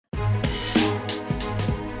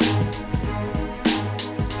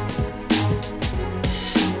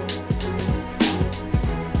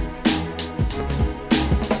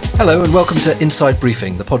Hello and welcome to Inside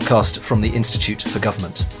Briefing, the podcast from the Institute for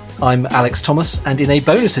Government. I'm Alex Thomas, and in a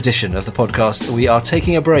bonus edition of the podcast, we are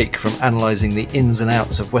taking a break from analysing the ins and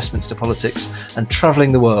outs of Westminster politics and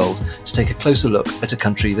travelling the world to take a closer look at a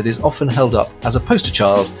country that is often held up as a poster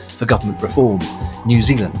child for government reform, New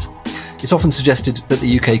Zealand. It's often suggested that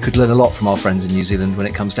the UK could learn a lot from our friends in New Zealand when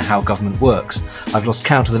it comes to how government works. I've lost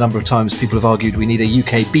count of the number of times people have argued we need a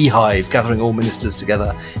UK Beehive gathering all ministers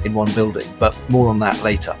together in one building, but more on that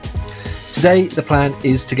later. Today, the plan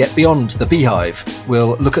is to get beyond the Beehive.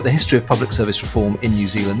 We'll look at the history of public service reform in New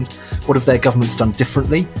Zealand. What have their governments done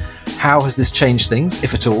differently? How has this changed things,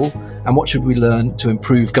 if at all? And what should we learn to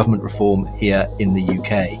improve government reform here in the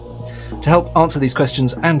UK? To help answer these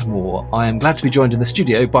questions and more, I am glad to be joined in the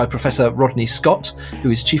studio by Professor Rodney Scott,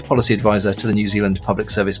 who is Chief Policy Advisor to the New Zealand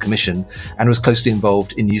Public Service Commission and was closely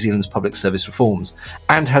involved in New Zealand's public service reforms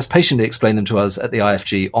and has patiently explained them to us at the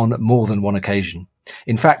IFG on more than one occasion.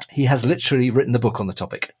 In fact, he has literally written the book on the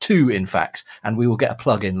topic, 2 in fact, and we will get a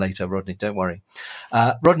plug in later, Rodney, don't worry.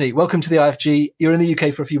 Rodney, welcome to the IFG. You're in the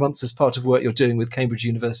UK for a few months as part of work you're doing with Cambridge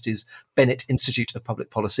University's Bennett Institute of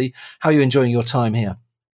Public Policy. How are you enjoying your time here?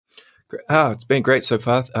 It's been great so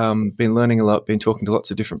far. Been learning a lot, been talking to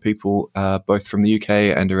lots of different people, both from the UK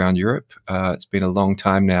and around Europe. It's been a long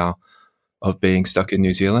time now of being stuck in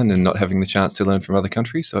New Zealand and not having the chance to learn from other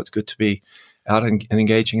countries. So it's good to be out and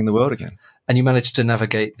engaging in the world again. And you managed to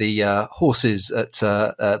navigate the horses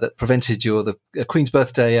that prevented the Queen's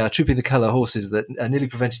birthday Trooping the Colour horses that nearly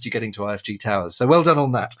prevented you getting to IFG Towers. So well done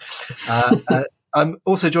on that. I'm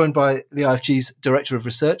also joined by the IFG's Director of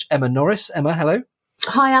Research, Emma Norris. Emma, hello.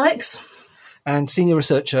 Hi, Alex. And Senior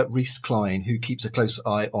Researcher Rhys Klein, who keeps a close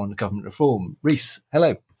eye on government reform. Rhys,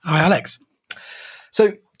 hello. Hi, Alex.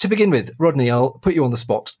 So, to begin with, Rodney, I'll put you on the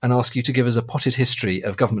spot and ask you to give us a potted history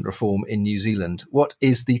of government reform in New Zealand. What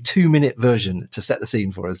is the 2-minute version to set the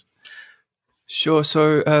scene for us? Sure.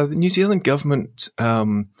 So the New Zealand government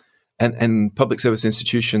and public service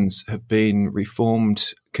institutions have been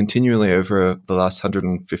reformed continually over the last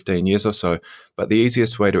 115 years or so. But the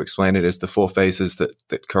easiest way to explain it is the 4 phases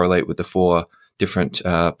that correlate with the 4 different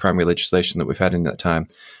primary legislation that we've had in that time.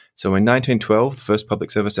 So in 1912, the first Public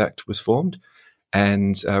Service Act was formed,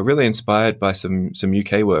 and really inspired by some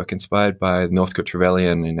UK work, inspired by the Northcote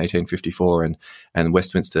Trevelyan in 1854 and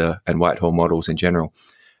Westminster and Whitehall models in general,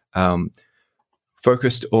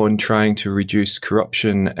 focused on trying to reduce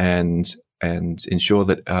corruption and ensure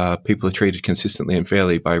that people are treated consistently and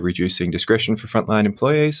fairly by reducing discretion for frontline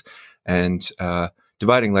employees and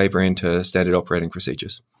dividing labour into standard operating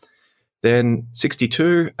procedures. Then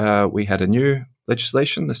 62, we had a new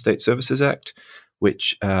legislation, the State Services Act,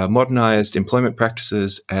 which modernised employment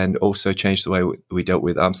practices and also changed the way we dealt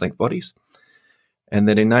with arm's length bodies. And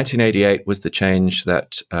then in 1988 was the change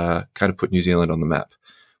that kind of put New Zealand on the map,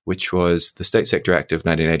 which was the State Sector Act of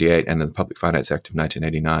 1988 and then the Public Finance Act of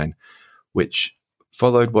 1989, which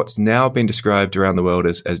followed what's now been described around the world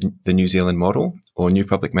as the New Zealand model or new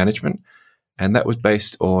public management. And that was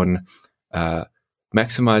based on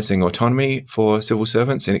maximising autonomy for civil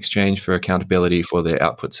servants in exchange for accountability for the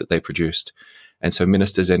outputs that they produced. And so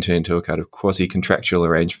ministers entered into a kind of quasi-contractual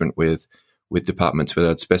arrangement with departments where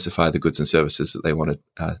they'd specify the goods and services that they wanted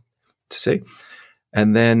to see.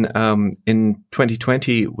 And then in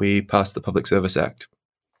 2020, we passed the Public Service Act,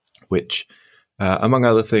 which, among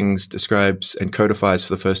other things, describes and codifies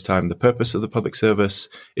for the first time the purpose of the public service,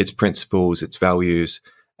 its principles, its values,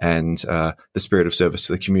 and the spirit of service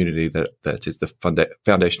to the community that is the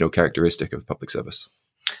foundational characteristic of public service.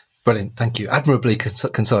 Brilliant, thank you. Admirably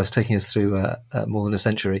concise, taking us through more than a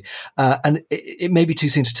century. And it may be too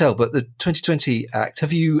soon to tell, but the 2020 Act,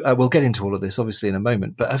 have you? We'll get into all of this obviously in a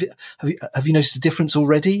moment. But have you noticed a difference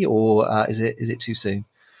already, or is it too soon?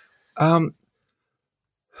 So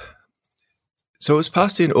it was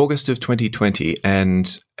passed in August of 2020, and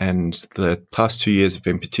the past 2 years have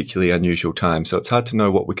been particularly unusual times. So it's hard to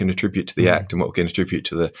know what we can attribute to the Act and what we can attribute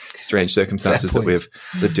to the strange circumstances that we've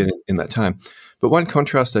lived in that time. But one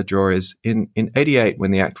contrast I draw is in 88, when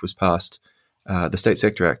the Act was passed, the State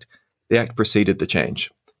Sector Act, the Act preceded the change.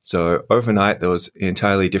 So overnight, there was an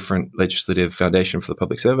entirely different legislative foundation for the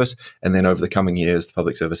public service. And then over the coming years, the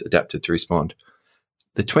public service adapted to respond.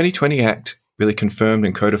 The 2020 Act really confirmed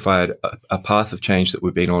and codified a path of change that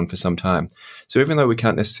we've been on for some time. So even though we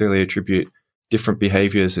can't necessarily attribute different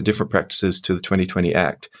behaviours and different practices to the 2020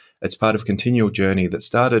 Act, it's part of a continual journey that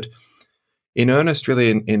started in earnest really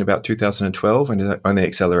in about 2012 and only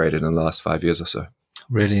accelerated in the last 5 years or so.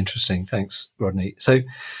 Really interesting. Thanks, Rodney. So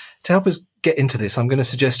to help us get into this, I'm going to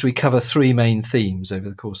suggest we cover 3 main themes over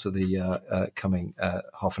the course of the coming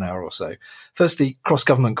half an hour or so. Firstly,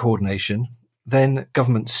 cross-government coordination. then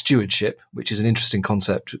government stewardship, which is an interesting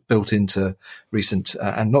concept built into recent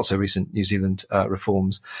and not so recent New Zealand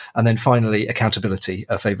reforms, and then finally accountability,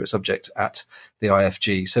 a favourite subject at the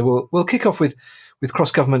IFG. So we'll kick off with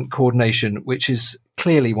cross-government coordination, which is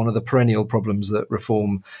clearly one of the perennial problems that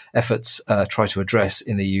reform efforts try to address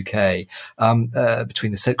in the UK,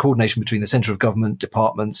 between the coordination between the centre of government,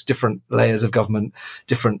 departments, different layers of government,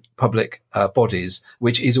 different public bodies,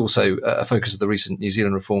 which is also a focus of the recent New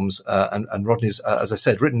Zealand reforms. And Rodney's, as I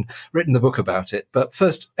said, written the book about it. But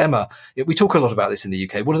first, Emma, we talk a lot about this in the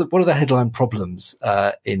UK. What are the headline problems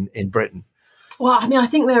in Britain? Well, I mean, I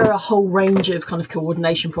think there are a whole range of kind of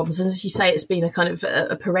coordination problems. And as you say, it's been a kind of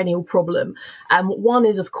a perennial problem. One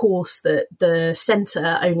is, of course, that the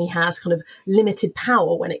centre only has kind of limited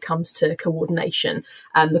power when it comes to coordination.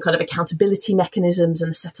 The kind of accountability mechanisms and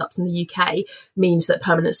the setups in the UK means that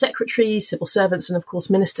permanent secretaries, civil servants, and of course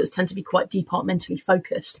ministers tend to be quite departmentally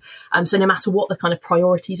focused. So no matter what the kind of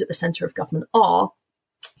priorities at the centre of government are,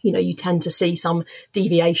 you tend to see some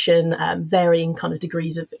deviation, varying kind of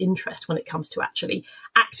degrees of interest when it comes to actually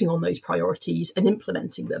acting on those priorities and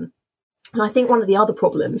implementing them. And I think one of the other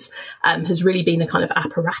problems has really been the kind of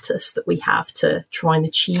apparatus that we have to try and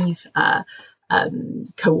achieve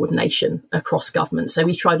coordination across government. So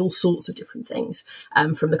we've tried all sorts of different things,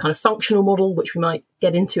 from the kind of functional model, which we might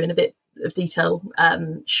get into in a bit of detail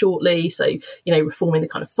shortly. So, reforming the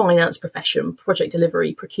kind of finance profession, project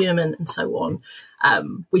delivery, procurement, and so on.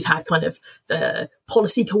 We've had kind of the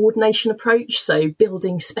policy coordination approach, so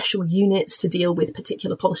building special units to deal with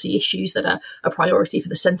particular policy issues that are a priority for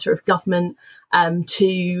the centre of government,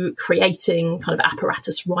 to creating kind of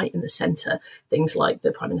apparatus right in the centre, things like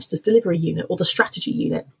the Prime Minister's delivery unit or the strategy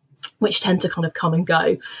unit, which tend to kind of come and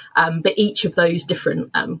go. But each of those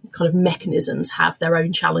different kind of mechanisms have their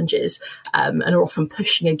own challenges, and are often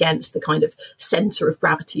pushing against the kind of centre of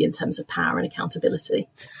gravity in terms of power and accountability.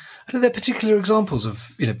 And are there particular examples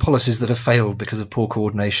of policies that have failed because of poor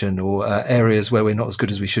coordination, or areas where we're not as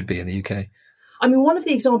good as we should be in the UK? I mean, one of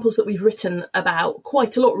the examples that we've written about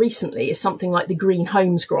quite a lot recently is something like the Green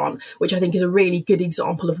Homes Grant, which I think is a really good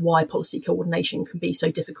example of why policy coordination can be so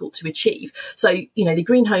difficult to achieve. So, the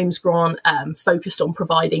Green Homes Grant focused on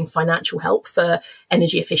providing financial help for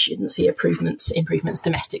energy efficiency improvements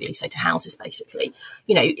domestically, so to houses, basically.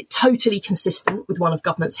 Totally consistent with one of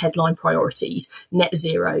government's headline priorities, net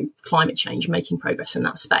zero, climate change, making progress in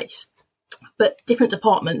that space. But different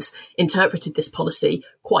departments interpreted this policy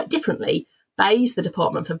quite differently. BEIS, the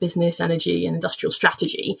Department for Business, Energy and Industrial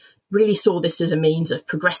Strategy, really saw this as a means of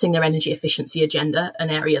progressing their energy efficiency agenda,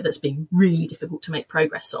 an area that's been really difficult to make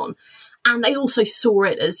progress on. And they also saw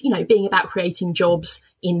it as, being about creating jobs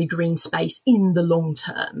in the green space in the long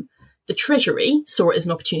term. The Treasury saw it as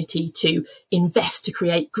an opportunity to invest to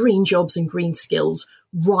create green jobs and green skills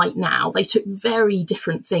right now. They took very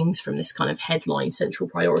different things from this kind of headline central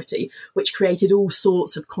priority, which created all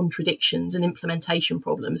sorts of contradictions and implementation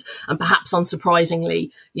problems. And perhaps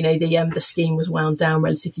unsurprisingly, the scheme was wound down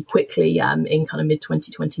relatively quickly in kind of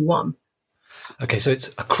mid-2021. Okay, so it's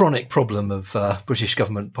a chronic problem of British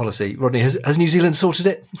government policy. Rodney, has New Zealand sorted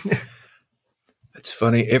it? It's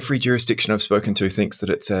funny. Every jurisdiction I've spoken to thinks that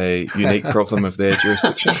it's a unique problem of their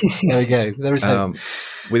jurisdiction. There we go. There is hope.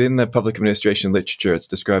 Within the public administration literature, it's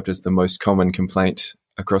described as the most common complaint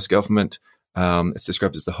across government. It's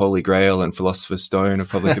described as the holy grail and philosopher's stone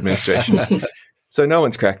of public administration. So no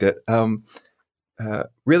one's cracked it.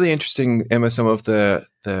 Really interesting, Emma, some of the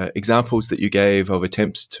examples that you gave of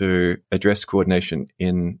attempts to address coordination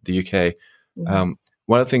in the UK.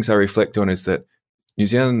 One of the things I reflect on is that New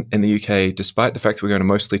Zealand and the UK, despite the fact that we're going to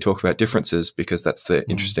mostly talk about differences, because that's the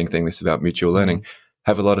interesting thing, this is about mutual learning,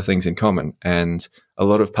 have a lot of things in common. And a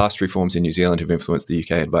lot of past reforms in New Zealand have influenced the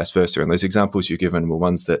UK and vice versa. And those examples you've given were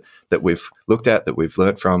ones that we've looked at, that we've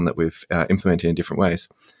learnt from, that we've implemented in different ways.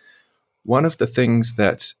 One of the things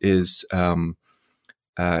that is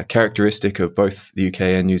characteristic of both the UK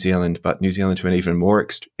and New Zealand, but New Zealand to an even more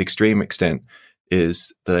extreme extent,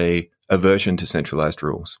 is the aversion to centralised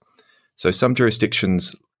rules. So some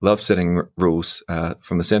jurisdictions love setting rules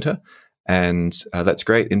from the centre, and that's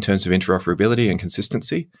great in terms of interoperability and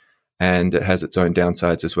consistency, and it has its own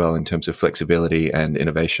downsides as well in terms of flexibility and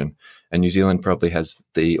innovation. And New Zealand probably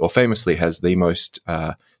famously has the most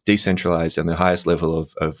decentralised and the highest level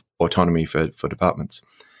of autonomy for departments.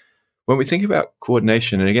 When we think about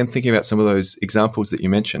coordination, and again thinking about some of those examples that you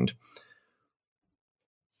mentioned,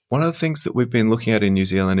 one of the things that we've been looking at in New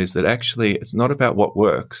Zealand is that actually it's not about what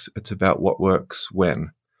works, it's about what works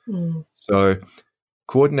when. So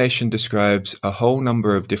coordination describes a whole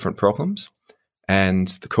number of different problems and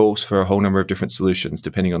the calls for a whole number of different solutions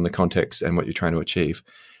depending on the context and what you're trying to achieve.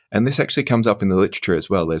 And this actually comes up in the literature as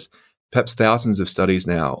well. There's perhaps thousands of studies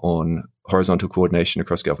now on horizontal coordination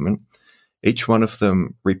across government. Each one of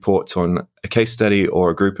them reports on a case study or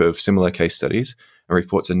a group of similar case studies and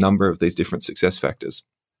reports a number of these different success factors.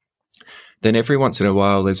 Then every once in a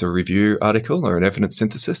while, there's a review article or an evidence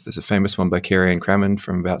synthesis. There's a famous one by Carey and Crammond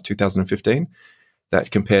from about 2015 that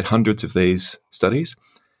compared hundreds of these studies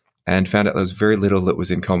and found out there was very little that was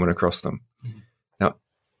in common across them. Now,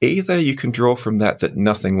 either you can draw from that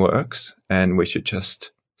nothing works and we should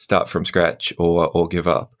just start from scratch or give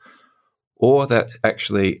up, or that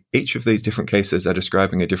actually each of these different cases are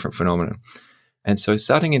describing a different phenomenon. And so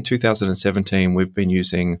starting in 2017, we've been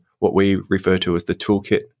using what we refer to as the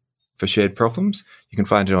toolkit for shared problems. You can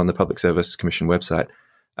find it on the Public Service Commission website.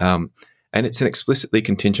 And it's an explicitly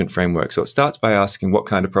contingent framework. So it starts by asking, what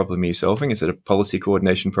kind of problem are you solving? Is it a policy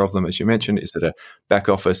coordination problem, as you mentioned? Is it a back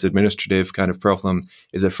office administrative kind of problem?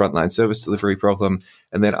 Is it a frontline service delivery problem?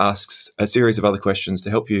 And then asks a series of other questions to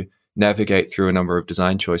help you navigate through a number of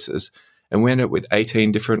design choices. And we end up with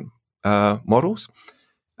 18 different models.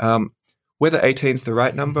 Whether 18 is the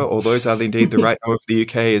right number or those are indeed the right number for the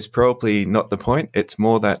UK is probably not the point. It's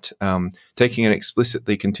more that taking an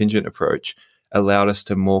explicitly contingent approach allowed us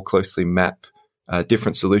to more closely map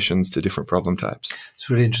different solutions to different problem types. It's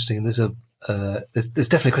really interesting. And there's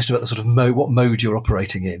definitely a question about the sort of what mode you're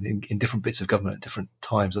operating in different bits of government at different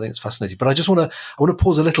times. I think it's fascinating. But I want to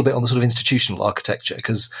pause a little bit on the sort of institutional architecture,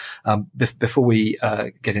 because before we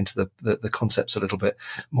get into the concepts a little bit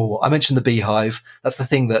more, I mentioned the Beehive. That's the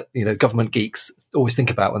thing that, government geeks always think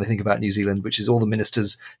about when they think about New Zealand, which is all the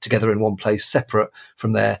ministers together in one place, separate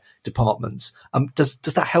from their departments. Does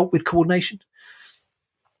that help with coordination?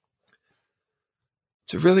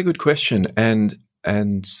 It's a really good question, and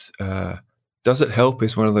does it help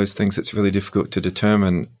is one of those things that's really difficult to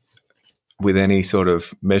determine with any sort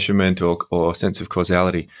of measurement or sense of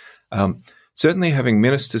causality. Certainly having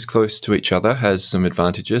ministers close to each other has some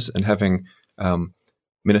advantages, and having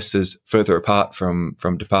ministers further apart from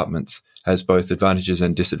departments has both advantages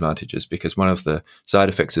and disadvantages, because one of the side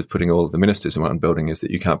effects of putting all of the ministers in one building is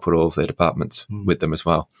that you can't put all of their departments with them as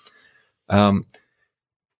well.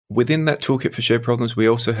 Within that toolkit for shared problems, we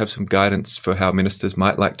also have some guidance for how ministers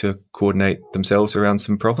might like to coordinate themselves around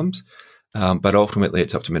some problems. But ultimately,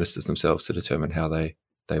 it's up to ministers themselves to determine how they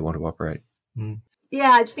want to operate.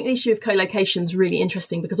 Yeah, I just think the issue of co-location is really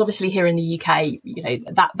interesting, because obviously here in the UK,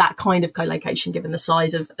 that kind of co-location, given the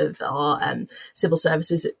size of our civil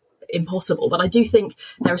services, impossible. But I do think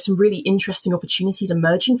there are some really interesting opportunities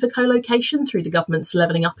emerging for co-location through the government's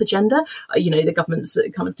levelling up agenda. The government's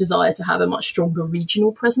kind of desire to have a much stronger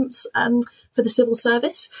regional presence for the civil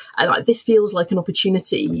service. And this feels like an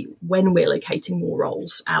opportunity, when we're locating more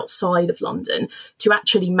roles outside of London, to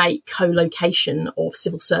actually make co-location of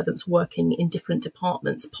civil servants working in different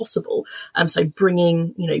departments possible. So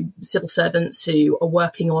bringing, civil servants who are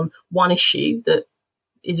working on one issue that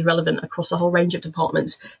is relevant across a whole range of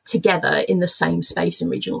departments together in the same space in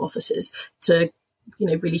regional offices to,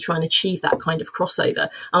 really try and achieve that kind of crossover.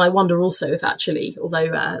 And I wonder also if actually, although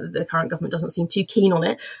the current government doesn't seem too keen on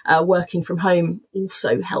it, working from home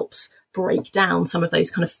also helps break down some of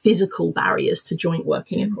those kind of physical barriers to joint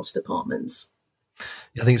working across departments.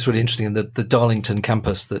 I think it's really interesting. And the Darlington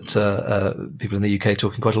campus that people in the UK are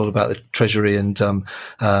talking quite a lot about, the Treasury and Department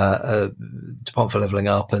for Levelling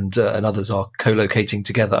Up and others are co-locating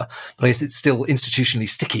together. But I guess it's still institutionally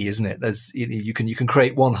sticky, isn't it? There's you can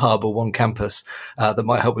create one hub or one campus that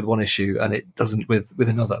might help with one issue, and it doesn't with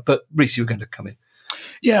another. But Rhys, you were going to come in.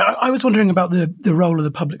 Yeah, I was wondering about the role of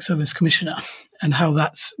the Public Service Commissioner and how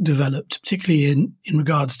that's developed, particularly in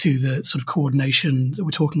regards to the sort of coordination that we're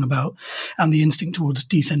talking about and the instinct towards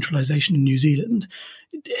decentralisation in New Zealand.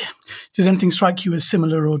 Does anything strike you as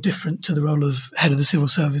similar or different to the role of head of the civil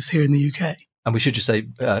service here in the UK? And we should just say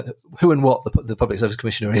who and what the Public Service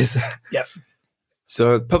Commissioner is. Yes.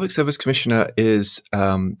 So the Public Service Commissioner is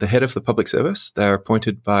the head of the public service. They're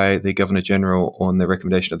appointed by the Governor-General on the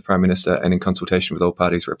recommendation of the Prime Minister and in consultation with all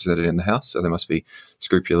parties represented in the House. So they must be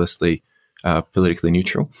scrupulously politically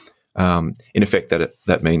neutral. In effect,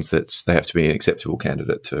 that means that they have to be an acceptable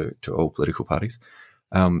candidate to all political parties.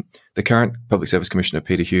 The current Public Service Commissioner,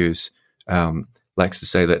 Peter Hughes, likes to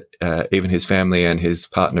say that even his family and his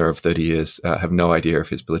partner of 30 years have no idea of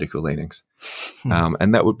his political leanings.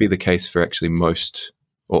 And that would be the case for actually most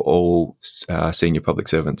or all senior public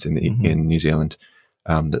servants in New Zealand,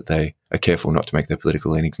 that they are careful not to make their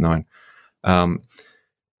political leanings known.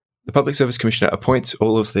 The Public Service Commissioner appoints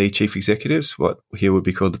all of the chief executives, what here would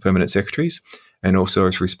be called the permanent secretaries, and also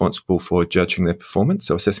is responsible for judging their performance,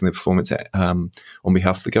 so assessing their performance on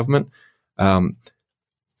behalf of the government.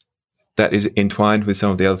 that is entwined with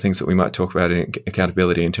some of the other things that we might talk about in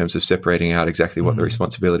accountability in terms of separating out exactly what the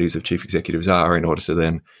responsibilities of chief executives are in order to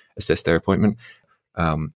then assess their appointment.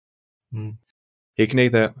 He can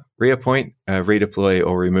either reappoint, redeploy,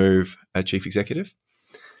 or remove a chief executive.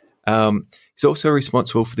 He's also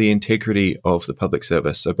responsible for the integrity of the public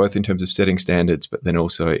service, so both in terms of setting standards, but then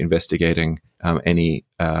also investigating any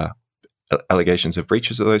allegations of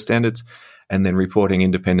breaches of those standards, and then reporting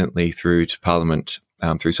independently through to Parliament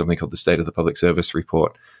through something called the State of the Public Service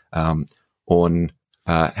Report on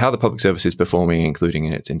how the public service is performing, including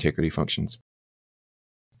in its integrity functions.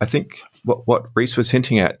 I think what Rhys was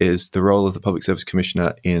hinting at is the role of the Public Service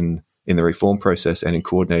Commissioner in the reform process and in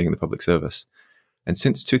coordinating the public service. And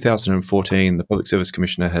since 2014, the Public Service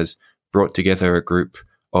Commissioner has brought together a group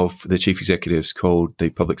of the chief executives called the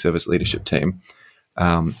Public Service Leadership Team,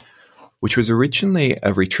 which was originally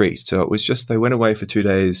a retreat. So it was just they went away for 2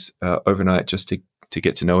 days overnight just to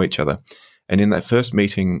get to know each other. And in that first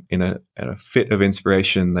meeting, in a fit of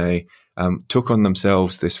inspiration, they took on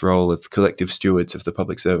themselves this role of collective stewards of the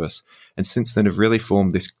public service. And since then have really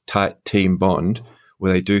formed this tight team bond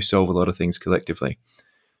where they do solve a lot of things collectively.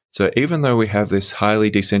 So even though we have this highly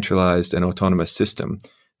decentralized and autonomous system,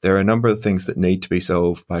 there are a number of things that need to be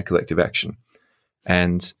solved by collective action.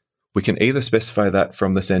 And we can either specify that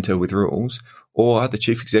from the centre with rules, or the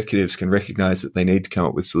chief executives can recognise that they need to come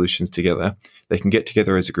up with solutions together. They can get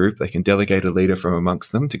together as a group. They can delegate a leader from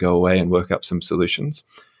amongst them to go away and work up some solutions,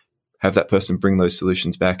 have that person bring those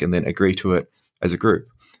solutions back and then agree to it as a group.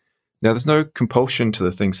 Now, there's no compulsion to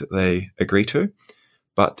the things that they agree to,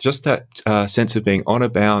 but just that sense of being honour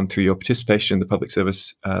bound through your participation in the public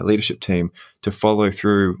service leadership team to follow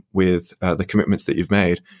through with the commitments that you've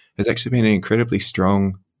made has actually been an incredibly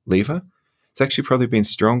strong lever. It's actually probably been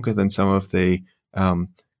stronger than some of the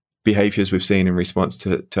behaviours we've seen in response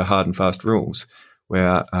to hard and fast rules,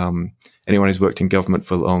 where anyone who's worked in government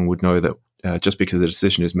for long would know that just because a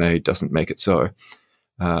decision is made doesn't make it so.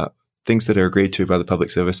 Things that are agreed to by the public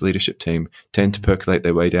service leadership team tend to percolate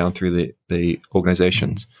their way down through the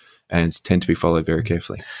organisations and tend to be followed very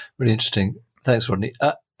carefully. Really interesting. Thanks, Rodney.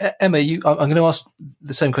 Emma, I'm going to ask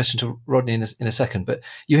the same question to Rodney in a second, but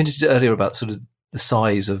you hinted earlier about sort of the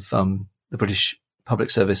size of the British public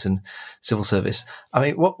service and civil service. I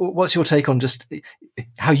mean, what's your take on just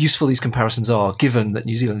how useful these comparisons are, given that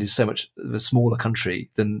New Zealand is so much of a smaller country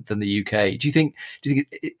than the UK? Do you think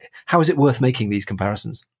how is it worth making these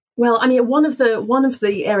comparisons? Well, I mean, one of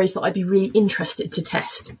the areas that I'd be really interested to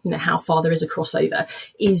test, how far there is a crossover,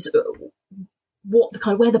 is what the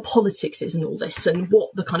kind of where the politics is in all this, and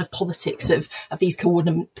what the kind of politics of these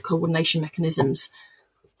coordination mechanisms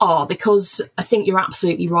are. Because I think you're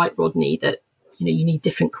absolutely right, Rodney, that you need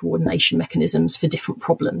different coordination mechanisms for different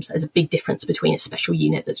problems. There's a big difference between a special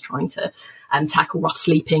unit that's trying to tackle rough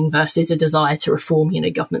sleeping versus a desire to reform,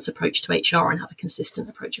 government's approach to HR and have a consistent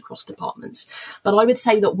approach across departments. But I would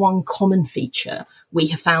say that one common feature we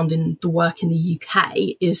have found in the work in the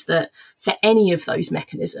UK is that for any of those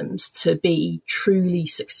mechanisms to be truly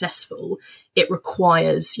successful, it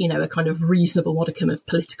requires, a kind of reasonable modicum of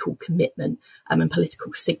political commitment and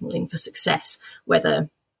political signalling for success, whether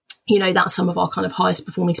that's some of our kind of highest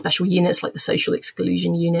performing special units like the social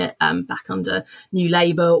exclusion unit back under New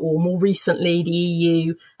Labour, or more recently the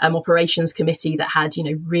EU Operations Committee that had,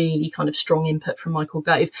 really kind of strong input from Michael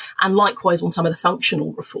Gove. And likewise on some of the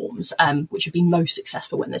functional reforms, which have been most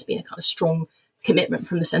successful when there's been a kind of strong commitment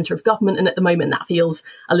from the centre of government. And at the moment that feels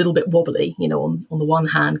a little bit wobbly. On the one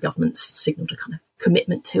hand, government's signalled a kind of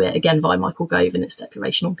commitment to it, again via Michael Gove in its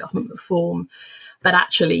declaration on government reform. But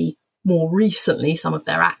actually, more recently, some of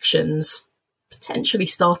their actions potentially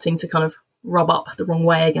starting to kind of rub up the wrong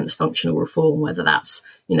way against functional reform, whether that's,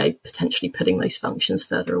 potentially putting those functions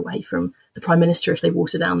further away from the Prime Minister if they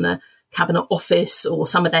water down the Cabinet Office, or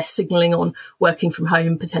some of their signalling on working from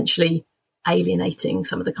home potentially alienating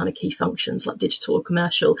some of the kind of key functions like digital or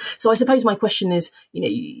commercial. So I suppose my question is,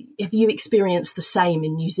 have you experienced the same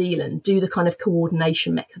in New Zealand? Do the kind of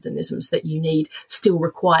coordination mechanisms that you need still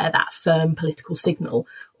require that firm political signal,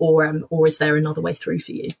 or is there another way through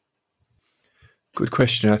for you? Good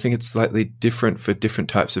question. I think it's slightly different for different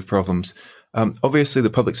types of problems. Obviously, the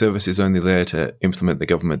public service is only there to implement the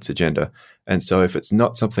government's agenda. And so if it's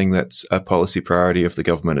not something that's a policy priority of the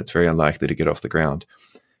government, it's very unlikely to get off the ground.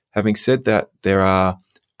 Having said that, there are,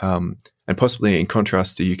 and possibly in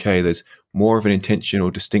contrast to the UK, there's more of an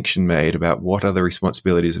intentional distinction made about what are the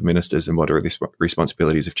responsibilities of ministers and what are the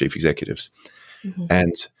responsibilities of chief executives. Mm-hmm.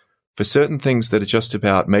 And for certain things that are just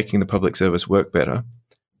about making the public service work better,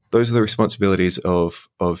 those are the responsibilities of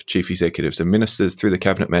chief executives, and ministers through the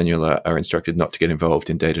cabinet manual are instructed not to get involved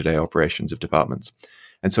in day-to-day operations of departments.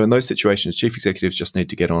 And so in those situations, chief executives just need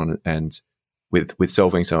to get on and with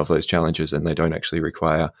solving some of those challenges, and they don't actually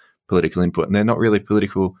require political input. And they're not really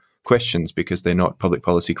political questions because they're not public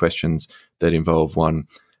policy questions that involve one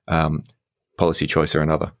policy choice or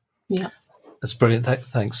another. Yeah. That's brilliant.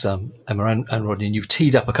 Thanks, Emma and Rodney. And you've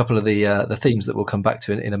teed up a couple of the themes that we'll come back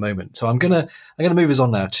to in a moment. So I'm gonna move us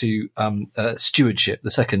on now to stewardship,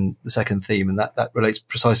 the second theme, and that relates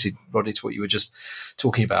precisely, Rodney, to what you were just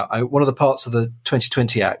talking about. One of the parts of the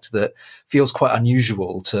 2020 Act that feels quite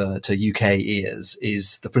unusual to UK ears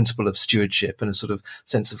is the principle of stewardship and a sort of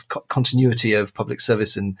sense of continuity of public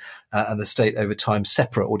service and the state over time,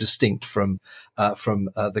 separate or distinct from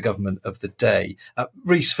the government of the day.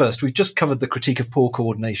 Rhys, first, we've just covered the critique of poor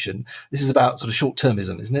coordination. This is about sort of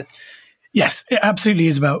short-termism, isn't it? Yes, it absolutely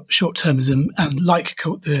is about short-termism. And like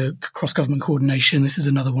the cross-government coordination, this is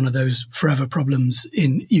another one of those forever problems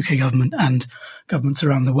in UK government and governments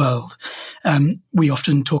around the world. We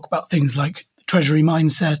often talk about things like Treasury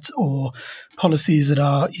mindset or policies that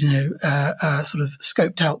are, sort of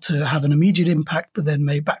scoped out to have an immediate impact, but then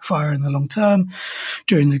may backfire in the long term.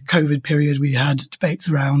 During the COVID period, we had debates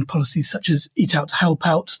around policies such as Eat Out to Help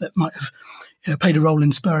Out that might have played a role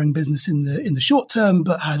in spurring business in the short term,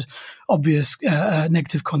 but had obvious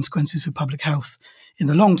negative consequences for public health in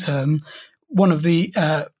the long term. One of the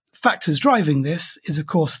factors driving this is, of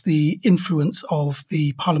course, the influence of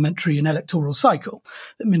the parliamentary and electoral cycle,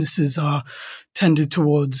 that ministers are tended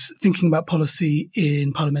towards thinking about policy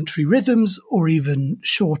in parliamentary rhythms or even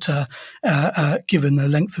shorter, given the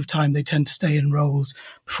length of time they tend to stay in roles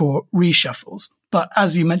before reshuffles. But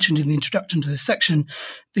as you mentioned in the introduction to this section,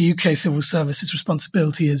 the UK civil service's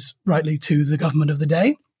responsibility is rightly to the government of the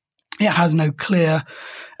day. It has no clear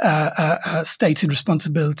stated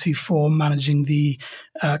responsibility for managing the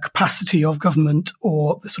capacity of government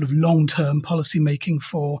or the sort of long-term policy making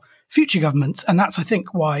for future governments. And that's, I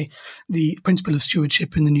think, why the principle of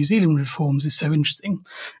stewardship in the New Zealand reforms is so interesting,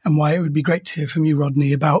 and why it would be great to hear from you,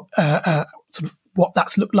 Rodney, about sort of what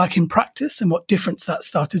that's looked like in practice and what difference that's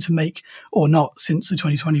started to make or not since the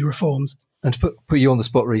 2020 reforms. And to put you on the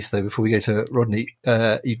spot, Rhys, though, before we go to Rodney,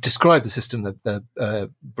 you described the system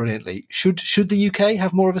brilliantly. Should the UK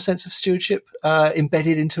have more of a sense of stewardship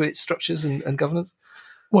embedded into its structures and governance?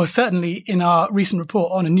 Well, certainly in our recent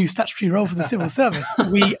report on a new statutory role for the civil service,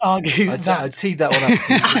 we argue I teed that one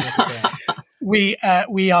up.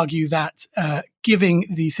 We argue that giving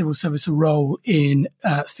the civil service a role in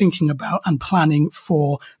thinking about and planning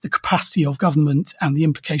for the capacity of government and the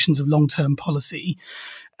implications of long-term policy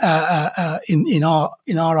in our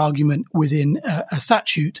argument within a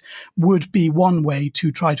statute would be one way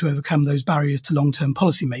to try to overcome those barriers to long-term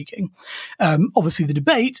policy making. Obviously, the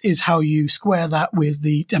debate is how you square that with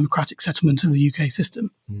the democratic settlement of the UK system.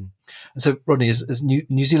 Mm. And so, Rodney, is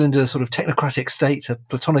New Zealand a sort of technocratic state, a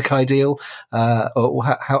platonic ideal, or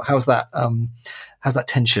how's that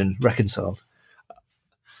tension reconciled?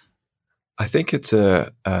 I think it's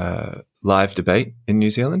a live debate in New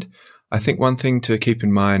Zealand. I think one thing to keep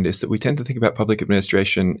in mind is that we tend to think about public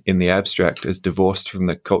administration in the abstract as divorced from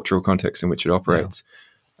the cultural context in which it operates.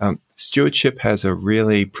 Yeah. Stewardship has a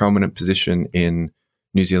really prominent position in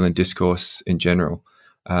New Zealand discourse in general.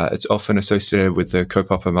 It's often associated with the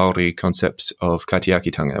kaupapa Māori concept of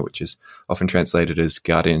kaitiakitanga, which is often translated as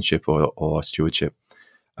guardianship or stewardship.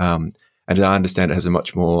 And as I understand, it has a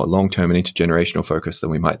much more long-term and intergenerational focus than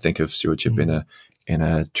we might think of stewardship in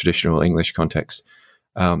a traditional English context.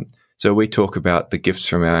 So we talk about the gifts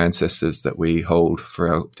from our ancestors that we hold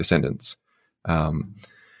for our descendants.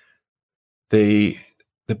 The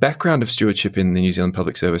background of stewardship in the New Zealand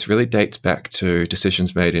Public Service really dates back to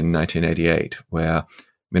decisions made in 1988, where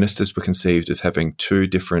ministers were conceived of having two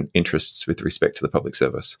different interests with respect to the public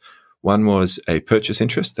service. One was a purchase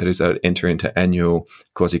interest, that is, they would enter into annual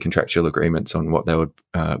quasi-contractual agreements on what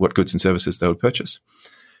goods and services they would purchase.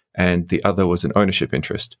 And the other was an ownership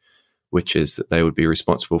interest, which is that they would be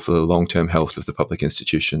responsible for the long-term health of the public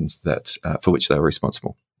institutions that for which they were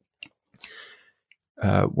responsible.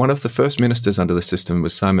 One of the first ministers under the system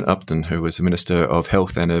was Simon Upton, who was a Minister of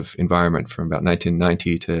Health and of Environment from about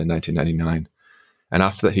 1990 to 1999. And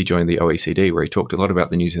after that, he joined the OECD, where he talked a lot about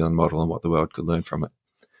the New Zealand model and what the world could learn from it.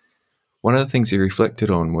 One of the things he reflected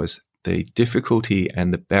on was the difficulty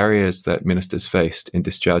and the barriers that ministers faced in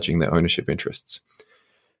discharging their ownership interests.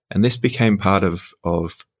 And this became part of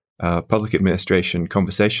public administration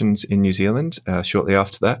conversations in New Zealand shortly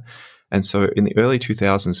after that. And so in the early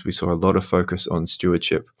 2000s, we saw a lot of focus on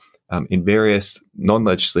stewardship in various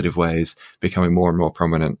non-legislative ways, becoming more and more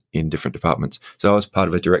prominent in different departments. So I was part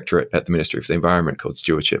of a directorate at the Ministry of the Environment called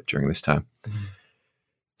Stewardship during this time. Mm-hmm.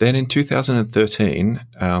 Then in 2013,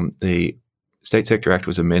 the State Sector Act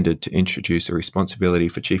was amended to introduce a responsibility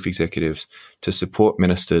for chief executives to support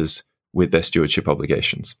ministers with their stewardship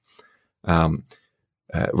obligations,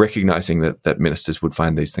 recognising that ministers would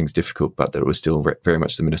find these things difficult, but that it was still very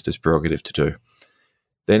much the minister's prerogative to do.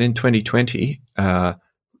 Then in 2020,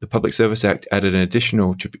 the Public Service Act added an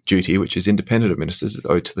additional duty, which is independent of ministers, is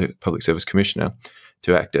owed to the Public Service Commissioner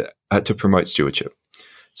to act to promote stewardship.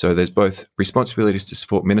 So there's both responsibilities to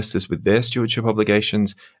support ministers with their stewardship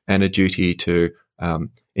obligations and a duty to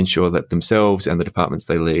ensure that themselves and the departments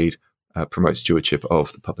they lead promote stewardship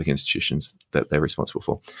of the public institutions that they're responsible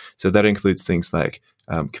for. So that includes things like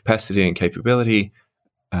capacity and capability,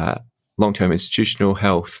 long-term institutional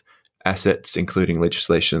health, assets, including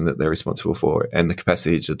legislation that they're responsible for, and the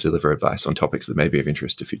capacity to deliver advice on topics that may be of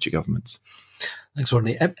interest to future governments. Thanks,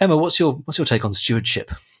 Rodney. Emma, what's your take on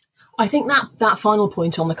stewardship? I think that final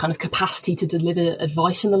point on the kind of capacity to deliver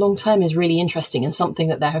advice in the long term is really interesting, and something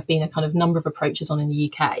that there have been a kind of number of approaches on in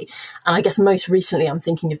the UK. And I guess most recently I'm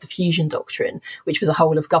thinking of the fusion doctrine, which was a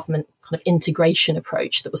whole of government kind of integration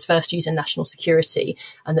approach that was first used in national security,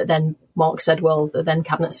 and that then Mark Sedwell, the then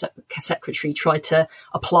Cabinet Secretary, tried to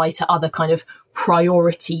apply to other kind of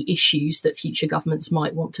priority issues that future governments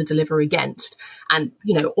might want to deliver against. And,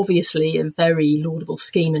 obviously a very laudable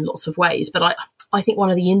scheme in lots of ways, but I think one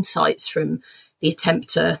of the insights from the attempt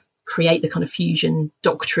to create the kind of fusion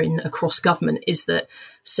doctrine across government is that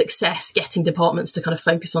success getting departments to kind of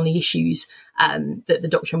focus on the issues that the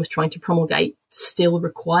doctrine was trying to promulgate still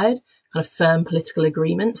required kind of firm political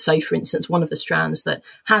agreement. So, for instance, one of the strands that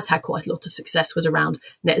has had quite a lot of success was around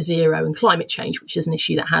net zero and climate change, which is an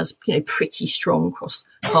issue that has, pretty strong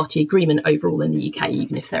cross-party agreement overall in the UK,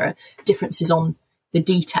 even if there are differences on the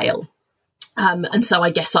detail. And so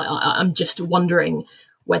I guess I'm just wondering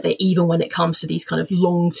whether, even when it comes to these kind of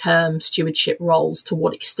long-term stewardship roles, to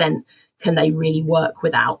what extent can they really work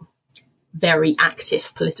without very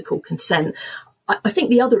active political consent? I think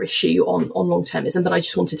the other issue on long-termism that I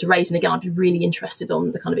just wanted to raise, and again, I'd be really interested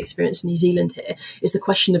on the kind of experience in New Zealand here, is the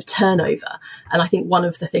question of turnover. And I think one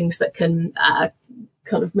of the things that can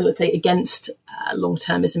kind of militate against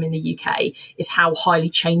long-termism in the UK is how highly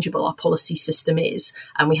changeable our policy system is.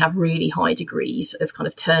 And we have really high degrees of kind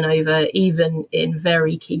of turnover, even in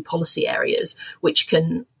very key policy areas, which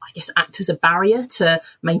can, I guess, act as a barrier to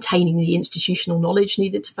maintaining the institutional knowledge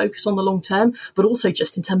needed to focus on the long term, but also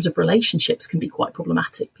just in terms of relationships can be quite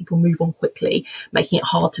problematic. People move on quickly, making it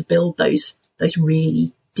hard to build those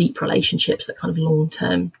really deep relationships that kind of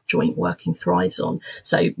long-term joint working thrives on.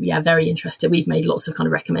 So yeah, very interested. We've made lots of kind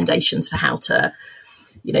of recommendations for how to,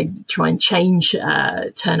 try and change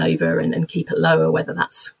turnover and keep it lower, whether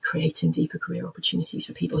that's creating deeper career opportunities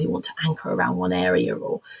for people who want to anchor around one area,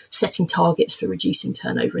 or setting targets for reducing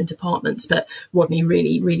turnover in departments. But Rodney,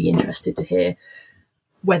 really, really interested to hear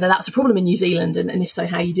whether that's a problem in New Zealand, and if so,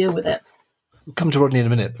 how you deal with it. We'll come to Rodney in a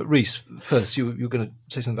minute, but Rhys, first, you're going to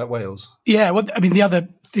say something about Wales. Yeah, well, I mean, the other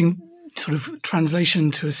thing, sort of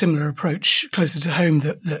translation to a similar approach closer to home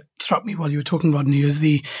that struck me while you were talking, Rodney, is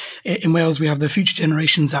in Wales we have the Future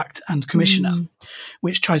Generations Act and Commissioner,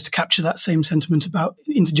 which tries to capture that same sentiment about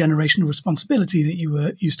intergenerational responsibility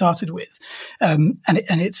that you started with, and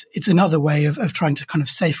it's another way of trying to kind of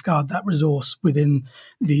safeguard that resource within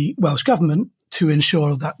the Welsh government, to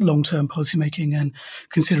ensure that long-term policymaking and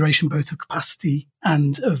consideration both of capacity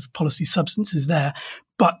and of policy substance is there.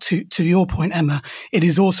 But to your point, Emma, it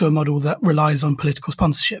is also a model that relies on political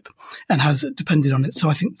sponsorship and has depended on it. So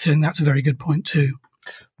I think that's a very good point too.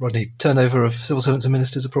 Rodney, turnover of civil servants and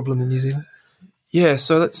ministers a problem in New Zealand? Yeah,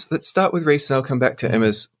 so let's start with Rhys, and I'll come back to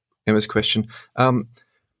Emma's question. One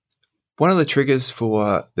of the triggers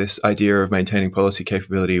for this idea of maintaining policy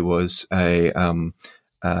capability was a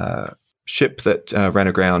ship that ran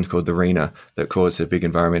aground called the Rena that caused a big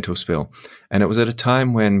environmental spill. And it was at a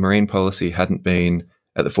time when marine policy hadn't been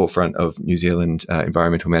at the forefront of New Zealand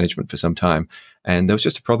environmental management for some time. And there was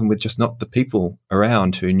just a problem with just not the people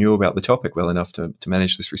around who knew about the topic well enough to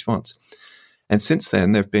manage this response. And since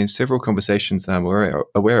then, there have been several conversations that I'm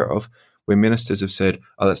aware of where ministers have said,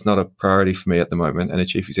 oh, that's not a priority for me at the moment. And a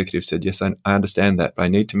chief executive said, yes, I understand that, but I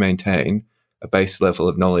need to maintain a base level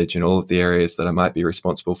of knowledge in all of the areas that I might be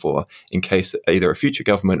responsible for in case either a future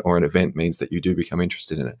government or an event means that you do become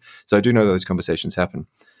interested in it. So I do know those conversations happen.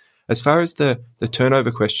 As far as the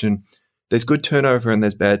turnover question, there's good turnover and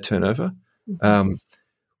there's bad turnover. One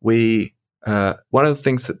of the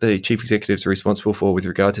things that the chief executives are responsible for with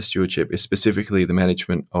regard to stewardship is specifically the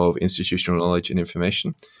management of institutional knowledge and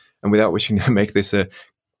information. And without wishing to make this a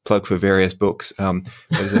plug for various books,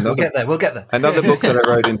 there's another, we'll get there. Another book that I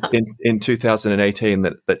wrote in 2018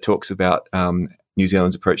 that talks about New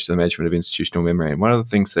Zealand's approach to the management of institutional memory. And one of the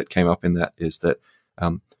things that came up in that is that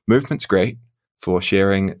movement's great for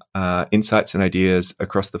sharing insights and ideas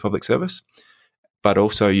across the public service, but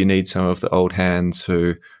also you need some of the old hands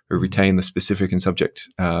who retain the specific and subject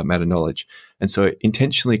matter knowledge. And so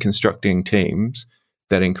intentionally constructing teams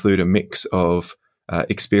that include a mix of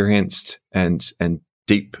experienced and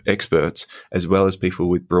deep experts, as well as people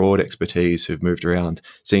with broad expertise who've moved around,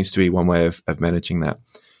 seems to be one way of managing that.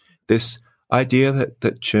 This idea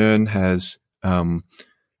that churn has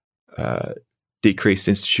decreased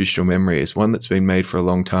institutional memory is one that's been made for a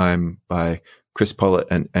long time by Chris Pollitt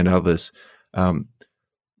and others.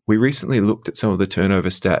 We recently looked at some of the turnover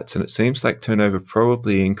stats, and it seems like turnover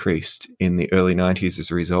probably increased in the early 90s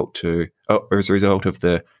as a result of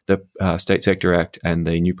the State Sector Act and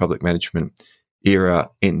the New Public Management era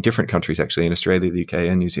in different countries, actually, in Australia, the UK,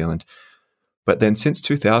 and New Zealand. But then since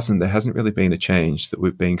 2000, there hasn't really been a change, that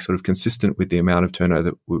we've been sort of consistent with the amount of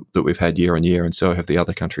turnover that we've had year on year, and so have the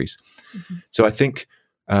other countries. Mm-hmm. So I think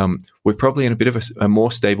we're probably in a bit of a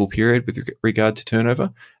more stable period with regard to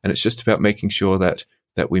turnover, and it's just about making sure that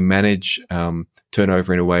we manage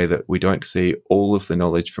turnover in a way that we don't see all of the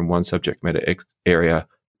knowledge from one subject matter area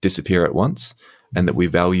disappear at once, and that we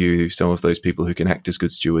value some of those people who can act as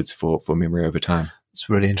good stewards for memory over time. It's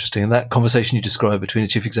really interesting. And that conversation you described between a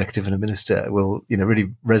chief executive and a minister will,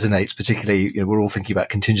 really resonates, particularly, we're all thinking about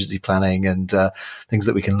contingency planning and things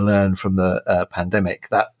that we can learn from the pandemic.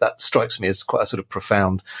 That strikes me as quite a sort of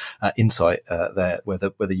profound insight there, where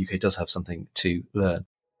the UK does have something to learn.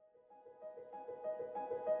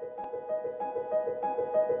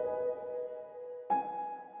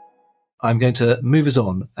 I'm going to move us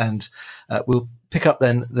on, and we'll pick up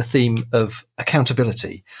then the theme of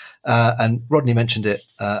accountability. And Rodney mentioned it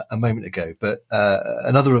a moment ago, but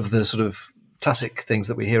another of the sort of classic things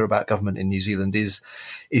that we hear about government in New Zealand is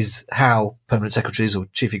how permanent secretaries or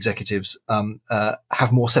chief executives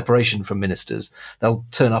have more separation from ministers. They'll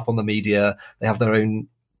turn up on the media, they have their own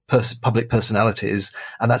public personalities,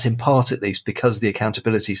 and that's in part at least because the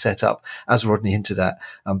accountability set up, as Rodney hinted at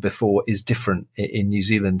before, is different in New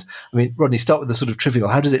Zealand. I mean, Rodney, start with the sort of trivial.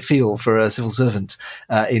 How does it feel for a civil servant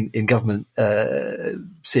in government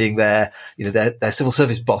seeing their civil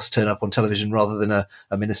service boss turn up on television rather than a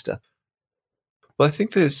minister? Well, I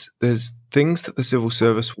think there's things that the civil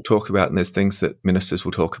service will talk about, and there's things that ministers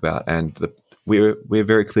will talk about, and we're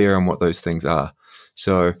very clear on what those things are.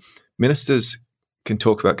 So ministers can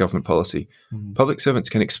talk about government policy. Mm-hmm. Public servants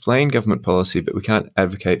can explain government policy, but we can't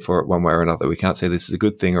advocate for it one way or another. We can't say this is a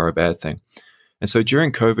good thing or a bad thing. And so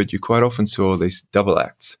during COVID, you quite often saw these double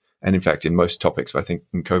acts. And in fact, in most topics, but I think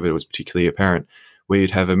in COVID it was particularly apparent, where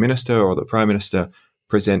you'd have a minister or the prime minister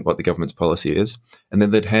present what the government's policy is, and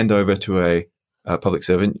then they'd hand over to a public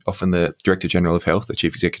servant, often the Director General of Health, the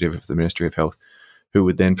Chief Executive of the Ministry of Health, who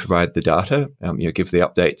would then provide the data, give the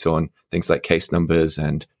updates on things like case numbers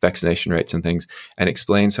and vaccination rates and things, and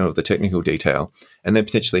explain some of the technical detail, and then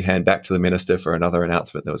potentially hand back to the minister for another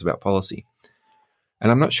announcement that was about policy. And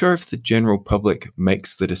I'm not sure if the general public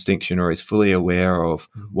makes the distinction or is fully aware of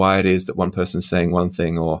why it is that one person's saying one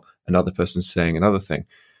thing or another person's saying another thing.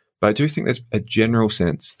 But I do think there's a general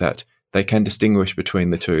sense that they can distinguish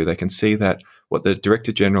between the two. They can see that what the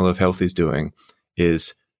Director General of Health is doing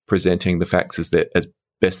is presenting the facts as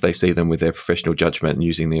best they see them with their professional judgment and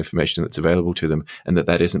using the information that's available to them, and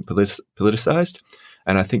that isn't politicized.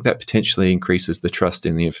 And I think that potentially increases the trust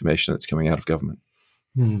in the information that's coming out of government.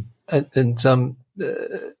 And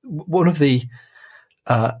one of the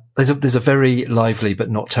there's a very lively but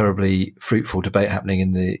not terribly fruitful debate happening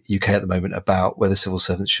in the UK at the moment about whether civil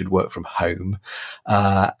servants should work from home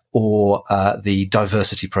or the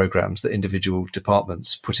diversity programs that individual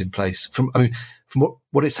departments put in place. From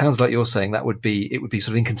what it sounds like you're saying, it would be sort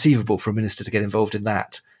of inconceivable for a minister to get involved in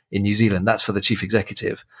that in New Zealand. That's for the chief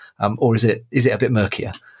executive, or is it a bit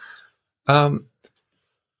murkier?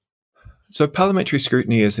 So parliamentary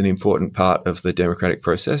scrutiny is an important part of the democratic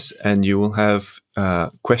process, and you will have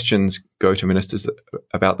questions go to ministers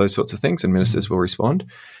about those sorts of things, and ministers will respond.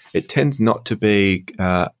 It tends not to be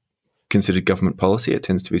considered government policy. It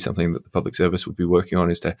tends to be something that the public service would be working on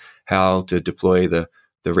as to how to deploy the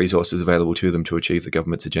resources available to them to achieve the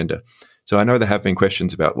government's agenda. So I know there have been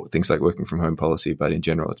questions about things like working from home policy, but in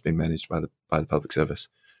general, it's been managed by the public service.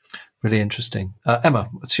 Really interesting. Emma,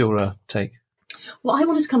 what's your take? Well, I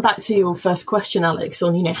wanted to come back to your first question, Alex,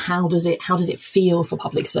 on how does it feel for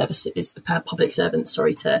public servants,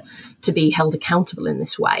 to be held accountable in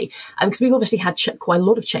this way? Because we've obviously had quite a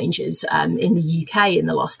lot of changes in the UK in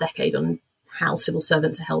the last decade on how civil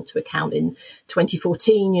servants are held to account. In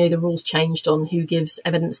 2014, the rules changed on who gives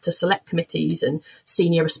evidence to select committees, and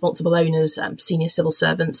senior responsible owners, senior civil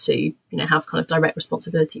servants who, have kind of direct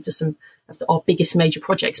responsibility for some of our biggest major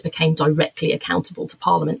projects became directly accountable to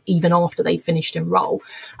Parliament even after they finished in role.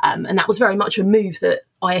 And that was very much a move that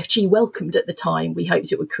IFG welcomed at the time. We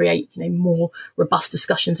hoped it would create, more robust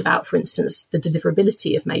discussions about, for instance, the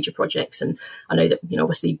deliverability of major projects. And I know that,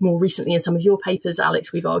 obviously more recently in some of your papers,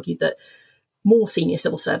 Alex, we've argued that more senior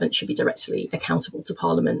civil servants should be directly accountable to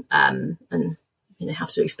Parliament and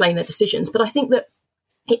have to explain their decisions. But I think that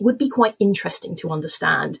it would be quite interesting to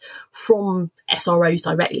understand from SROs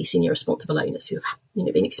directly, senior responsible owners who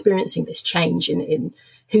have been experiencing this change in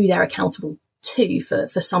who they're accountable to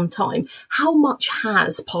for some time, how much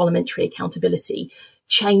has parliamentary accountability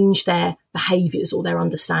changed their behaviours or their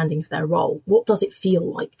understanding of their role? What does it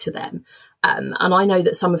feel like to them? And I know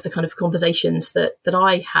that some of the kind of conversations that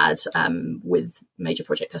I had with major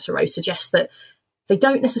project SROs suggest that they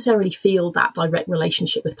don't necessarily feel that direct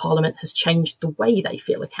relationship with Parliament has changed the way they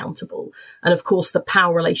feel accountable. And of course, the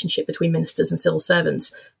power relationship between ministers and civil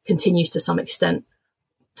servants continues to some extent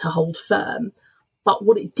to hold firm. But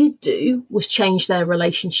what it did do was change their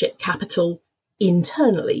relationship capital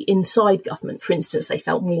internally, inside government. For instance, they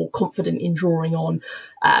felt more confident in drawing on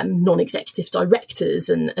non-executive directors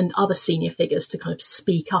and other senior figures to kind of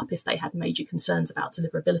speak up if they had major concerns about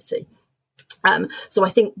deliverability. So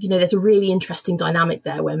I think, there's a really interesting dynamic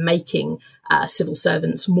there where making civil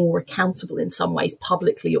servants more accountable in some ways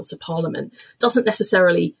publicly or to Parliament doesn't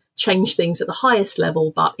necessarily change things at the highest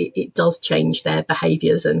level, but it does change their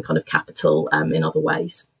behaviours and kind of capital in other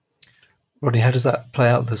ways. Rodney, how does that play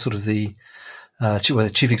out, the sort of whether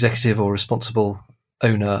chief executive or responsible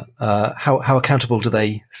owner, how accountable do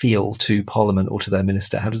they feel to Parliament or to their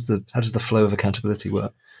minister? How does the flow of accountability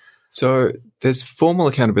work? So there's formal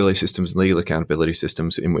accountability systems and legal accountability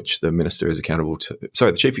systems in which the minister is accountable to,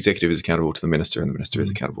 the chief executive is accountable to the minister and the minister is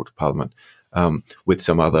accountable to Parliament, with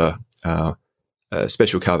some other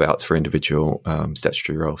special carve-outs for individual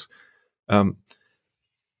statutory roles.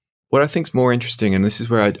 What I think is more interesting, and this is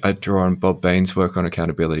where I draw on Bob Bain's work on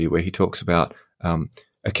accountability, where he talks about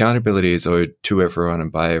accountability is owed to everyone and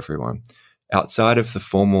by everyone. Outside of the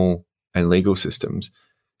formal and legal systems,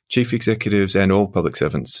 chief executives and all public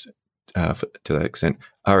servants, to that extent,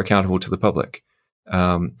 are accountable to the public,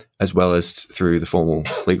 as well as through the formal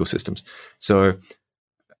legal systems. So,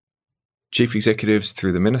 chief executives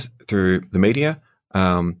through the media,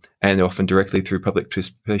 and often directly through public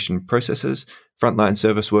participation processes, frontline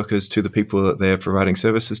service workers to the people that they're providing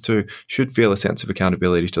services to should feel a sense of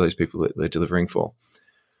accountability to those people that they're delivering for.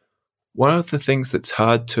 One of the things that's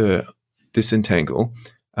hard to disentangle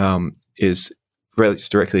is relates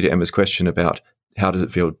directly to Emma's question about how does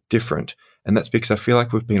it feel different. And that's because I feel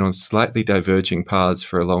like we've been on slightly diverging paths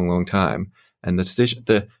for a long, long time. And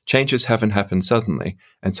the changes haven't happened suddenly.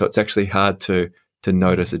 And so it's actually hard to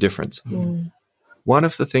notice a difference. Mm. One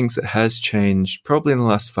of the things that has changed probably in the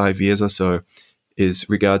last 5 years or so is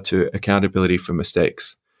regard to accountability for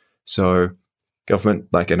mistakes. So government,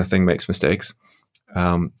 like anything, makes mistakes.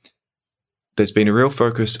 There's been a real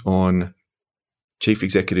focus on chief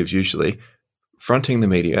executives usually fronting the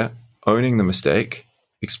media, owning the mistake,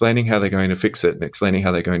 explaining how they're going to fix it and explaining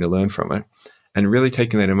how they're going to learn from it, and really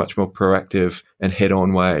taking that in a much more proactive and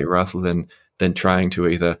head-on way rather than trying to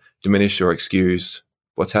either diminish or excuse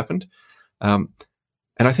what's happened.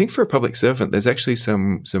 And I think for a public servant, there's actually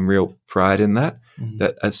some real pride in that,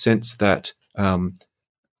 that a sense that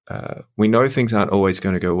we know things aren't always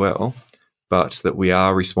going to go well, but that we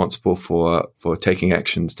are responsible for taking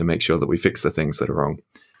actions to make sure that we fix the things that are wrong.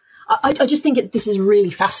 I just think this is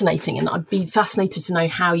really fascinating, and I'd be fascinated to know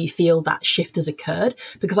how you feel that shift has occurred,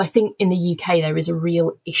 because I think in the UK there is a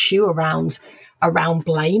real issue around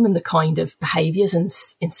blame and the kind of behaviours and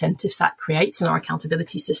incentives that creates in our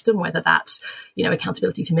accountability system, whether that's,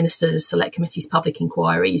 accountability to ministers, select committees, public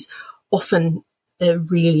inquiries. Often a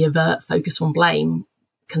really overt focus on blame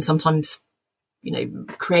can sometimes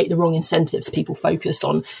create the wrong incentives. People focus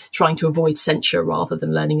on trying to avoid censure rather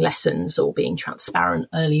than learning lessons or being transparent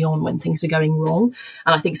early on when things are going wrong.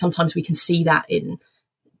 And I think sometimes we can see that in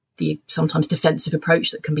the sometimes defensive approach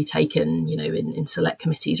that can be taken, in select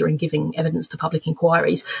committees or in giving evidence to public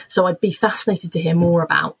inquiries. So I'd be fascinated to hear more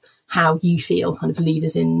about how you feel kind of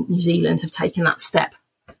leaders in New Zealand have taken that step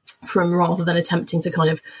from, rather than attempting to kind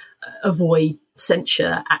of avoid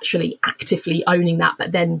censure, actually actively owning that,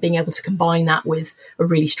 but then being able to combine that with a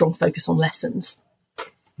really strong focus on lessons.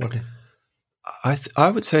 Okay. I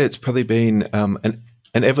would say it's probably been an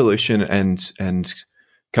evolution and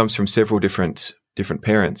comes from several different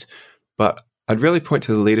parents. But I'd really point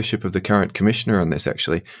to the leadership of the current commissioner on this,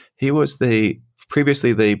 actually. He was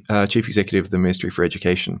previously the chief executive of the Ministry for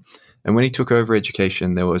Education. And when he took over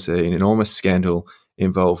education, there was an enormous scandal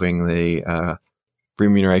involving the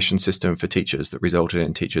remuneration system for teachers that resulted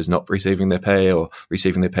in teachers not receiving their pay or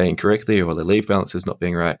receiving their pay incorrectly or their leave balances not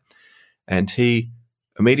being right. And he,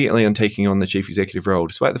 immediately on taking on the chief executive role,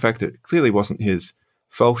 despite the fact that it clearly wasn't his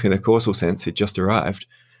fault in a causal sense, he'd just arrived,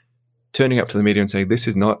 turning up to the media and saying, this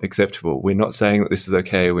is not acceptable. We're not saying that this is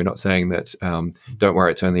okay. We're not saying that, don't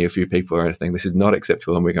worry, it's only a few people or anything. This is not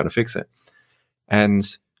acceptable and we're going to fix it. And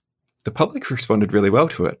the public responded really well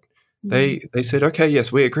to it. They said, okay,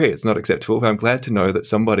 yes, we agree. It's not acceptable, but I'm glad to know that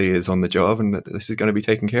somebody is on the job and that this is going to be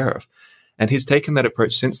taken care of. And he's taken that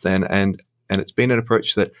approach since then. And it's been an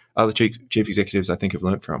approach that other chief executives, I think, have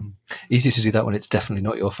learnt from. Easier to do that when it's definitely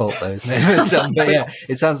not your fault, though, isn't it? But yeah,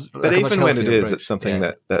 it sounds. But like even when it is, it's something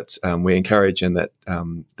that we encourage and that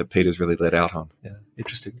Peter's really let out on. Yeah,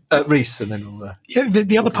 interesting. Rhys, and then we'll.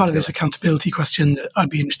 The other part of this accountability question that I'd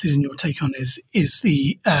be interested in your take on is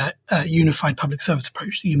the unified public service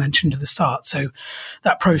approach that you mentioned at the start. So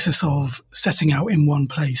that process of setting out in one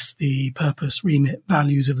place the purpose, remit,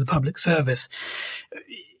 values of the public service.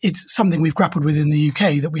 It's something we've grappled with in the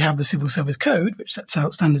UK, that we have the Civil Service Code, which sets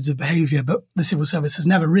out standards of behaviour, but the civil service has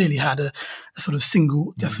never really had a sort of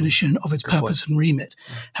single definition of its purpose and remit.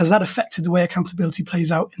 Has that affected the way accountability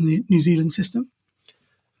plays out in the New Zealand system?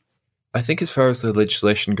 I think as far as the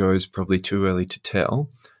legislation goes, probably too early to tell.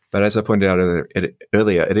 But as I pointed out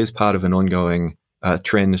earlier, it is part of an ongoing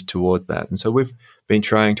trend towards that. And so we've been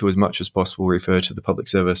trying to, as much as possible, refer to the public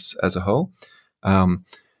service as a whole.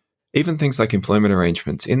 Even things like employment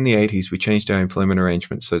arrangements. In the 80s, we changed our employment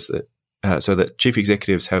arrangements so that chief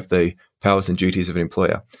executives have the powers and duties of an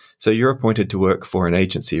employer. So you're appointed to work for an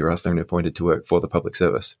agency rather than appointed to work for the public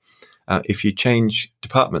service. If you change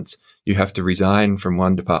departments, you have to resign from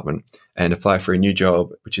one department and apply for a new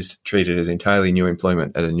job, which is treated as entirely new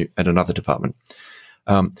employment at another department.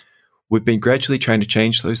 We've been gradually trying to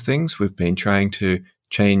change those things. We've been trying to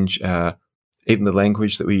change even the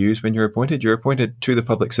language that we use when you're appointed. You're appointed to the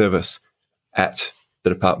public service at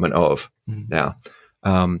the Department of now.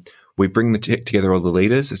 We bring together all the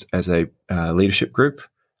leaders as a leadership group.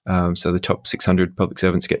 So the top 600 public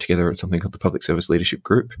servants get together at something called the Public Service Leadership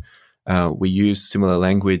Group. We use similar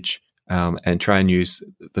language and try and use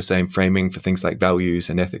the same framing for things like values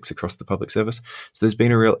and ethics across the public service. So there's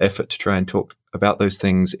been a real effort to try and talk about those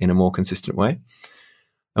things in a more consistent way.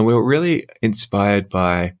 And we were really inspired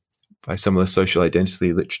by some of the social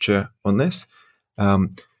identity literature on this.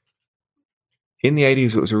 In the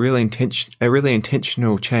 80s, it was a really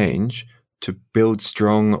intentional change to build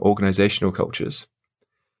strong organizational cultures.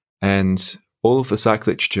 And all of the psych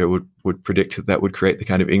literature would predict that would create the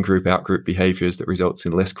kind of in-group, out-group behaviors that results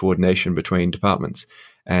in less coordination between departments.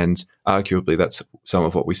 And arguably, that's some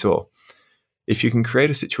of what we saw. If you can create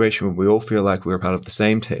a situation where we all feel like we're part of the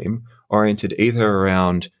same team, oriented either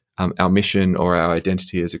around our mission or our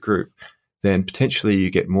identity as a group, then potentially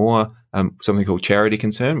you get more something called charity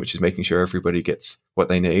concern, which is making sure everybody gets what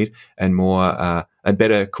they need, and more and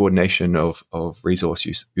better coordination of resource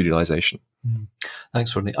utilization.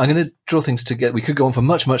 Thanks, Rodney. I'm going to draw things together. We could go on for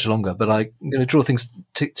much, much longer, but I'm going to draw things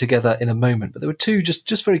together in a moment. But there were two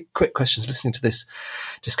just very quick questions listening to this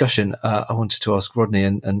discussion I wanted to ask Rodney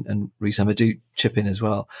and Rhys. I do chip in as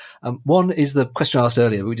well. One is the question I asked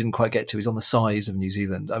earlier, but we didn't quite get to, is on the size of New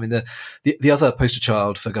Zealand. I mean, the other poster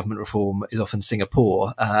child for government reform is often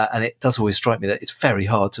Singapore, and it does always strike me that it's very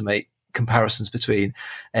hard to make comparisons between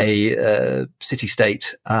a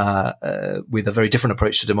city-state with a very different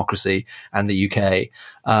approach to democracy and the UK.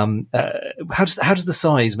 How does the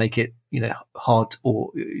size make it hard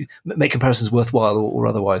or make comparisons worthwhile or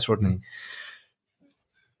otherwise, Rodney?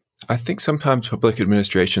 I think sometimes public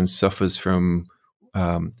administration suffers from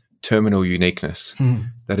terminal uniqueness.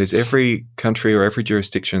 That is, every country or every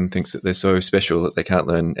jurisdiction thinks that they're so special that they can't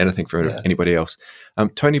learn anything from anybody else.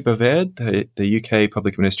 Tony Bovard, the UK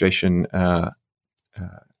public administration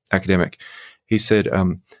academic, he said,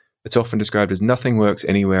 it's often described as nothing works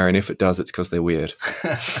anywhere, and if it does, it's because they're weird.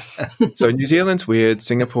 So New Zealand's weird,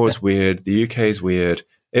 Singapore's weird, the UK's weird,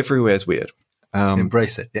 everywhere's weird.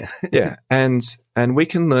 Embrace it, yeah. And we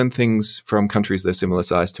can learn things from countries that are similar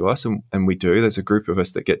size to us, and we do. There's a group of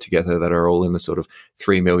us that get together that are all in the sort of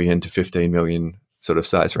 3 million to 15 million sort of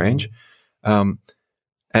size range. And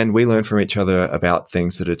we learn from each other about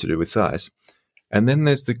things that are to do with size. And then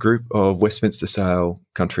there's the group of Westminster-style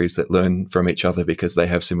countries that learn from each other because they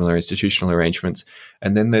have similar institutional arrangements.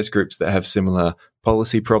 And then there's groups that have similar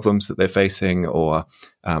policy problems that they're facing or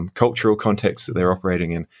cultural contexts that they're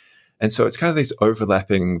operating in. And so it's kind of this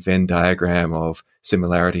overlapping Venn diagram of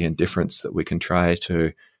similarity and difference that we can try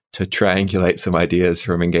to triangulate some ideas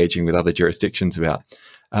from engaging with other jurisdictions about.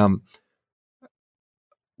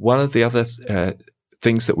 One of the other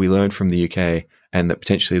things that we learn from the UK, and that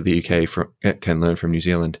potentially the UK can learn from New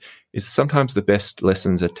Zealand, is sometimes the best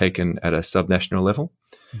lessons are taken at a subnational level.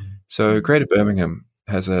 Mm-hmm. So Greater Birmingham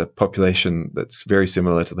has a population that's very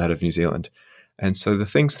similar to that of New Zealand. And so the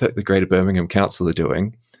things that the Greater Birmingham Council are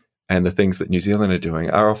doing and the things that New Zealand are doing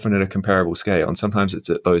are often at a comparable scale. And sometimes it's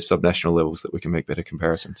at those subnational levels that we can make better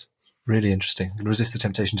comparisons. Really interesting. I resist the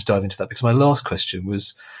temptation to dive into that because my last question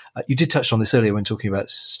was, you did touch on this earlier when talking about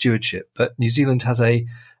stewardship, but New Zealand has a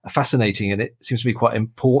fascinating and it seems to be quite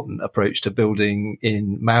important approach to building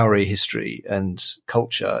in Maori history and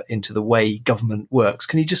culture into the way government works.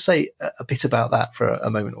 Can you just say a bit about that for a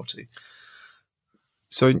moment or two?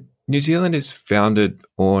 So New Zealand is founded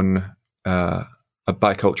on a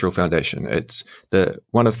bicultural foundation. It's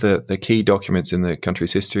one of the key documents in the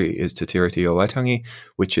country's history is Te Tiriti o Waitangi,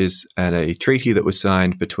 which is a treaty that was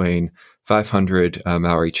signed between 500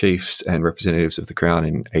 Maori chiefs and representatives of the Crown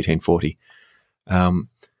in 1840.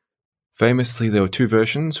 Famously, there were two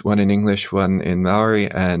versions, one in English, one in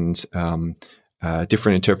Maori, and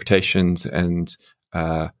different interpretations and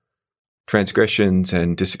transgressions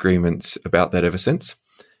and disagreements about that ever since.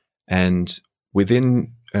 And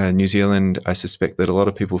within New Zealand, I suspect that a lot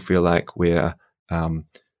of people feel like we're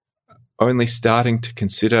only starting to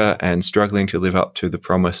consider and struggling to live up to the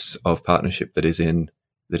promise of partnership that is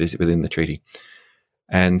within the treaty.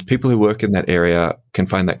 And people who work in that area can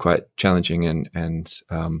find that quite challenging and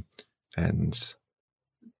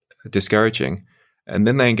discouraging. And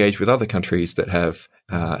then they engage with other countries that have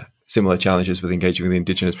similar challenges with engaging with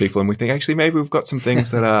Indigenous people, and we think actually maybe we've got some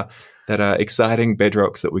things that are exciting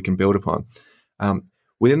bedrocks that we can build upon.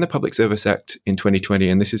 Within the Public Service Act in 2020,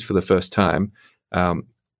 and this is for the first time,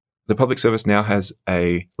 the Public Service now has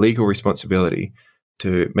a legal responsibility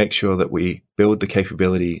to make sure that we build the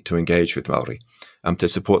capability to engage with Māori, to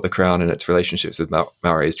support the Crown and its relationships with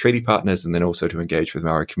Māori as treaty partners, and then also to engage with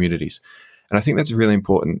Māori communities. And I think that's a really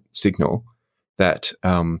important signal that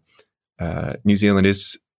New Zealand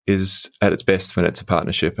is at its best when it's a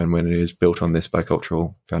partnership and when it is built on this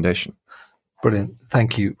bicultural foundation. Brilliant.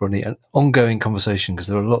 Thank you, Rodney. An ongoing conversation because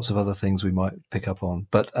there are lots of other things we might pick up on.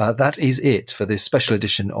 But that is it for this special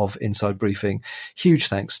edition of Inside Briefing. Huge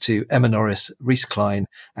thanks to Emma Norris, Rhys Klein,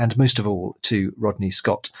 and most of all to Rodney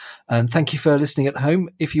Scott. And thank you for listening at home.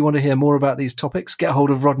 If you want to hear more about these topics, get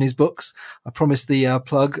hold of Rodney's books. I promised the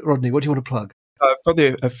plug. Rodney, what do you want to plug?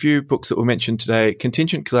 Probably a few books that were mentioned today.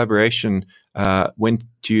 Contingent Collaboration, When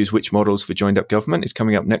to Use Which Models for Joined Up Government, is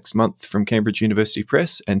coming up next month from Cambridge University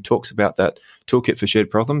Press and talks about that toolkit for shared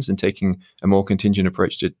problems and taking a more contingent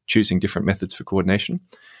approach to choosing different methods for coordination.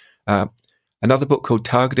 Another book called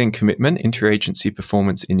Targeting Commitment, Interagency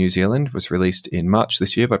Performance in New Zealand was released in March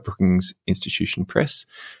this year by Brookings Institution Press,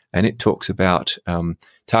 and it talks about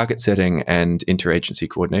target setting and interagency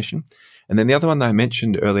coordination. And then the other one that I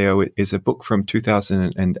mentioned earlier is a book from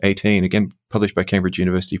 2018, again published by Cambridge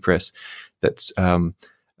University Press, that's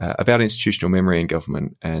about institutional memory in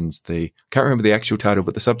government. And I can't remember the actual title,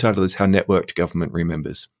 but the subtitle is How Networked Government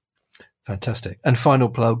Remembers. Fantastic. And final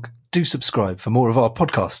plug, do subscribe for more of our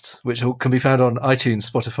podcasts, which can be found on iTunes,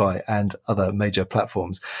 Spotify, and other major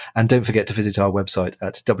platforms. And don't forget to visit our website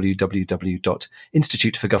at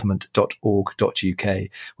www.instituteforgovernment.org.uk,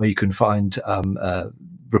 where you can find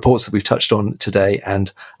reports that we've touched on today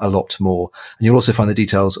and a lot more. And you'll also find the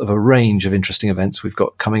details of a range of interesting events we've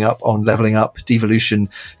got coming up on levelling up, devolution,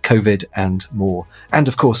 COVID, and more. And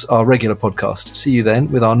of course, our regular podcast. See you then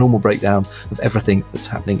with our normal breakdown of everything that's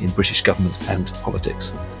happening in British government and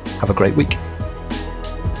politics. Have a great week.